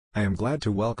I am glad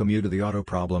to welcome you to the Auto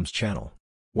Problems channel.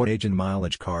 What age and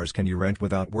mileage cars can you rent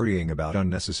without worrying about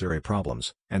unnecessary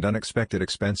problems and unexpected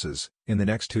expenses in the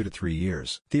next 2 to 3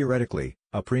 years? Theoretically,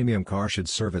 a premium car should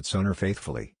serve its owner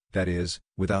faithfully, that is,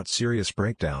 without serious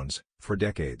breakdowns, for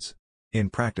decades. In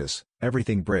practice,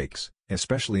 everything breaks,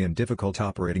 especially in difficult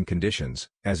operating conditions,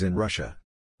 as in Russia.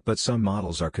 But some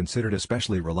models are considered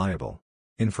especially reliable.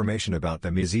 Information about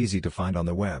them is easy to find on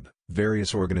the web.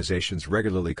 Various organizations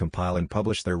regularly compile and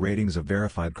publish their ratings of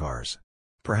verified cars.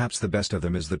 Perhaps the best of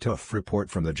them is the TÜV report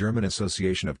from the German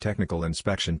Association of Technical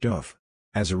Inspection TÜV.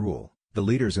 As a rule, the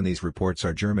leaders in these reports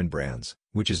are German brands,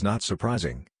 which is not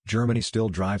surprising. Germany still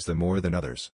drives them more than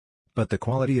others. But the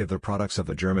quality of the products of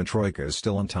the German Troika is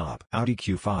still on top. Audi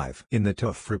Q5. In the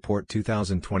TÜV report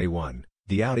 2021,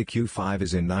 the Audi Q5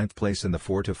 is in 9th place in the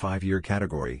 4 to 5 year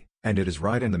category, and it is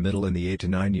right in the middle in the 8 to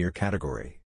 9 year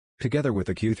category. Together with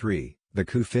the Q3, the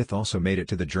Q5 also made it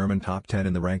to the German top 10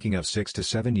 in the ranking of 6 to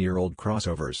 7 year old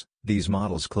crossovers. These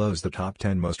models close the top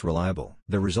 10 most reliable.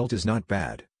 The result is not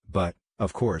bad, but,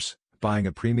 of course, buying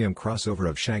a premium crossover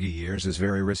of shaggy years is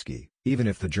very risky, even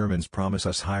if the Germans promise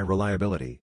us high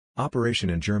reliability.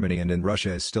 Operation in Germany and in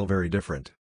Russia is still very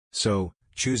different. So,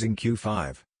 choosing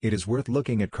Q5, it is worth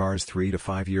looking at cars 3 to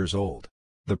 5 years old.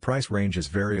 The price range is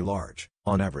very large.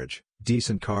 On average,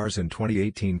 decent cars in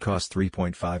 2018 cost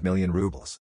 3.5 million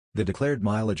rubles. The declared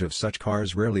mileage of such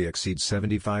cars rarely exceeds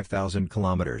 75,000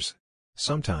 kilometers.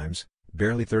 Sometimes,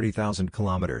 barely 30,000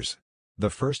 kilometers. The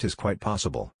first is quite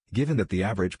possible, given that the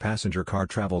average passenger car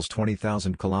travels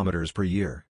 20,000 kilometers per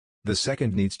year. The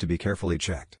second needs to be carefully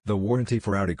checked. The warranty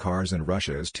for Audi cars in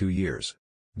Russia is 2 years.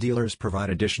 Dealers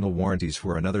provide additional warranties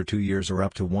for another 2 years or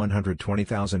up to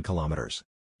 120,000 kilometers.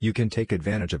 You can take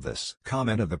advantage of this.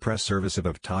 Comment of the press service of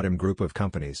Avtodim Group of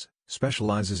Companies,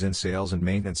 specializes in sales and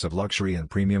maintenance of luxury and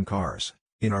premium cars.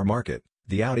 In our market,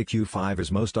 the Audi Q5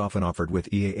 is most often offered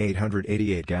with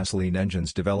EA888 gasoline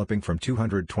engines developing from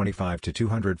 225 to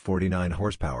 249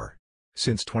 horsepower.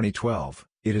 Since 2012,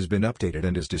 it has been updated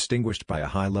and is distinguished by a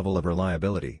high level of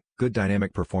reliability, good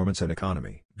dynamic performance and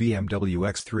economy. BMW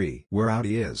X3. Where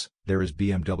Audi is, there is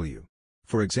BMW.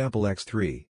 For example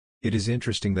X3. It is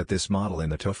interesting that this model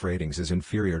in the TÜV ratings is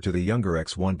inferior to the younger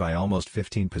X1 by almost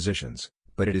 15 positions,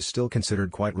 but it is still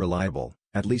considered quite reliable,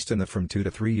 at least in the from 2 to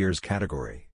 3 years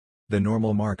category. The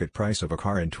normal market price of a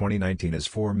car in 2019 is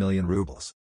 4 million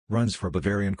rubles. Runs for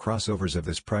Bavarian crossovers of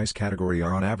this price category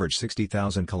are on average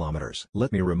 60,000 kilometers.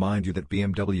 Let me remind you that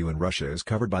BMW in Russia is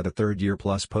covered by the 3rd year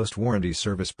plus post-warranty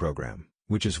service program,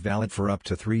 which is valid for up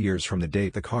to 3 years from the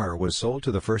date the car was sold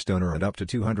to the first owner and up to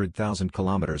 200,000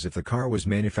 kilometers if the car was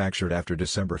manufactured after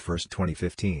December 1,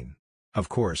 2015. Of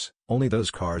course, only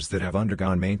those cars that have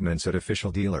undergone maintenance at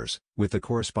official dealers, with the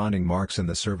corresponding marks in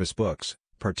the service books,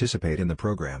 participate in the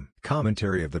program.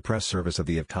 Commentary of the press service of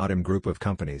the Avtodim Group of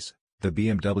Companies. The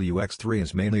BMW X3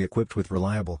 is mainly equipped with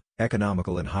reliable,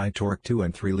 economical and high-torque 2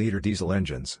 and 3-liter diesel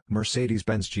engines.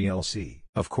 Mercedes-Benz GLC.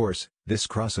 Of course, this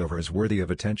crossover is worthy of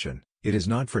attention. It is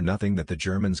not for nothing that the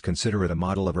Germans consider it a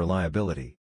model of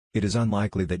reliability. It is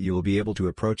unlikely that you will be able to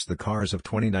approach the cars of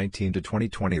 2019 to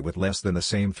 2020 with less than the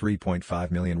same 3.5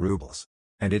 million rubles.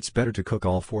 And it's better to cook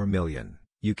all 4 million.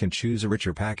 You can choose a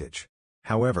richer package.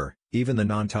 However, even the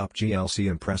non-top GLC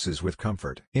impresses with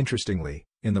comfort. Interestingly,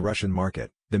 in the Russian market,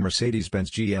 the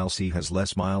Mercedes-Benz GLC has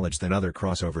less mileage than other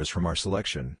crossovers from our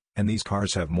selection, and these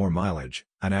cars have more mileage,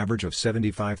 an average of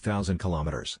 75,000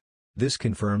 kilometers. This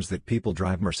confirms that people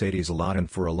drive Mercedes a lot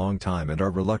and for a long time and are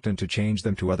reluctant to change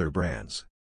them to other brands.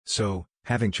 So,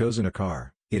 having chosen a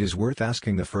car, it is worth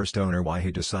asking the first owner why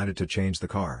he decided to change the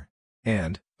car.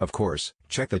 And, of course,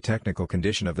 check the technical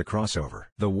condition of the crossover.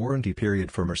 The warranty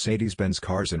period for Mercedes-Benz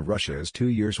cars in Russia is 2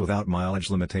 years without mileage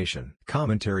limitation.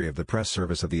 Commentary of the press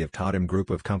service of the Avtodim Group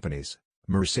of Companies.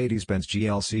 Mercedes-Benz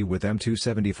GLC with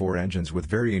M274 engines with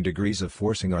varying degrees of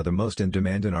forcing are the most in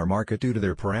demand in our market due to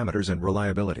their parameters and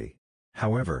reliability.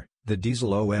 However, the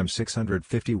diesel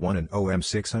OM651 and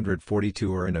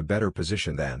OM642 are in a better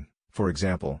position than, for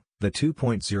example, the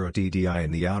 2.0 TDI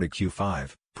in the Audi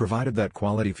Q5, provided that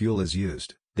quality fuel is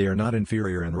used. They are not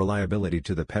inferior in reliability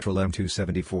to the petrol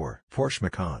M274. Porsche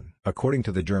Macan. According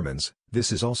to the Germans,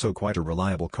 this is also quite a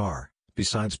reliable car,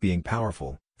 besides being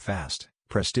powerful, fast,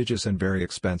 prestigious and very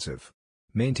expensive.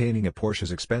 Maintaining a Porsche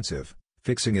is expensive,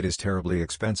 fixing it is terribly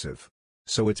expensive.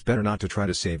 So it's better not to try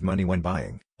to save money when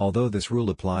buying, although this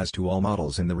rule applies to all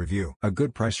models in the review. A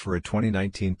good price for a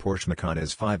 2019 Porsche Macan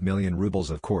is 5 million rubles.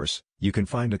 Of course, you can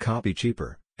find a copy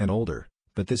cheaper, and older,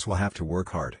 but this will have to work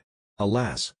hard.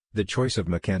 Alas, the choice of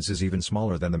Macans is even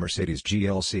smaller than the Mercedes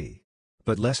GLC.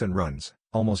 but less and runs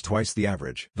almost twice the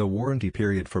average. The warranty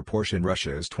period for Porsche in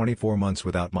Russia is 24 months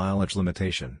without mileage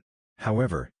limitation.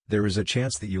 However, there is a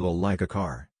chance that you will like a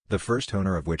car, the first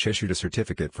owner of which issued a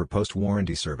certificate for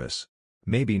post-warranty service.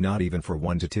 Maybe not even for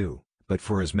 1 to 2, but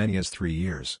for as many as 3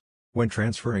 years. When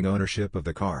transferring ownership of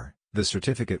the car, the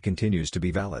certificate continues to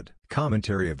be valid.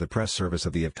 Commentary of the press service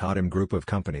of the Audi group of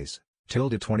companies.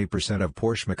 20% of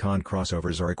Porsche Macan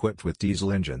crossovers are equipped with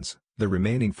diesel engines, the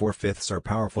remaining 4/5 are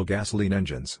powerful gasoline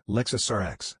engines. Lexus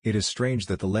RX. It is strange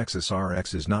that the Lexus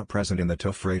RX is not present in the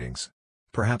TÜV ratings.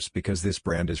 Perhaps because this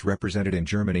brand is represented in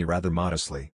Germany rather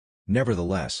modestly.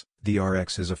 Nevertheless, the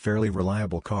RX is a fairly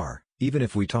reliable car, even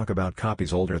if we talk about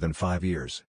copies older than 5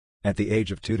 years. At the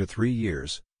age of 2 to 3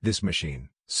 years, this machine,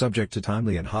 subject to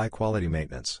timely and high-quality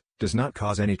maintenance, does not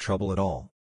cause any trouble at all.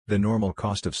 The normal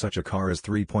cost of such a car is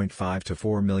 3.5 to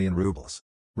 4 million rubles.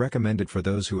 Recommended for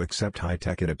those who accept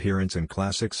high-tech in appearance and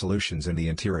classic solutions in the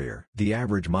interior. The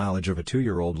average mileage of a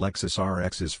 2-year-old Lexus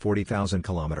RX is 40,000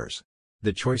 kilometers.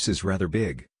 The choice is rather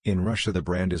big. In Russia the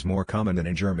brand is more common than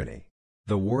in Germany.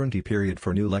 The warranty period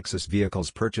for new Lexus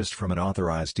vehicles purchased from an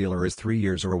authorized dealer is 3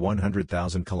 years or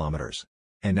 100,000 kilometers.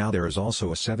 And now there is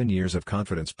also a 7 years of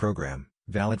confidence program,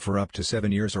 valid for up to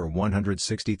 7 years or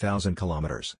 160,000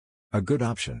 kilometers. A good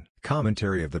option.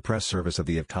 Commentary of the press service of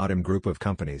the Audi group of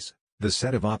companies. The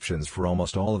set of options for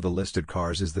almost all of the listed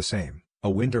cars is the same. A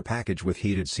winter package with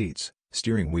heated seats,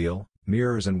 steering wheel,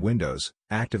 mirrors and windows,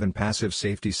 active and passive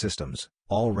safety systems,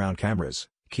 all-round cameras,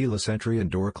 keyless entry and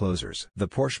door closers. The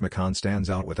Porsche Macan stands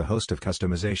out with a host of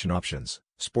customization options.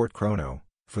 Sport Chrono,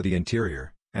 for the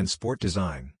interior, and Sport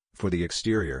Design, for the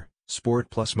exterior,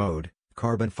 Sport Plus mode,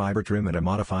 carbon fiber trim and a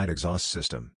modified exhaust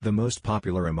system. The most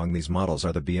popular among these models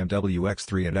are the BMW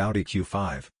X3 and Audi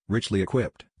Q5, richly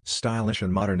equipped, stylish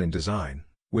and modern in design,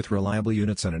 with reliable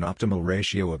units and an optimal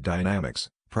ratio of dynamics,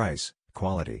 price,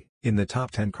 quality. In the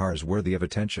top 10 cars worthy of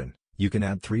attention, you can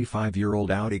add 3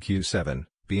 5-year-old Audi Q7,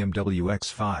 BMW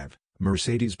X5,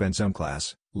 Mercedes-Benz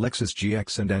M-Class, Lexus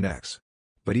GX and NX.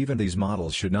 But even these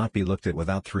models should not be looked at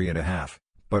without 3.5,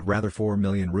 but rather 4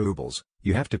 million rubles.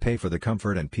 You have to pay for the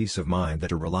comfort and peace of mind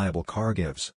that a reliable car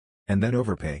gives. And then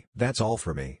overpay. That's all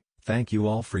for me. Thank you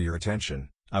all for your attention.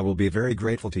 I will be very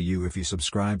grateful to you if you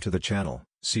subscribe to the channel.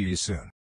 See you soon.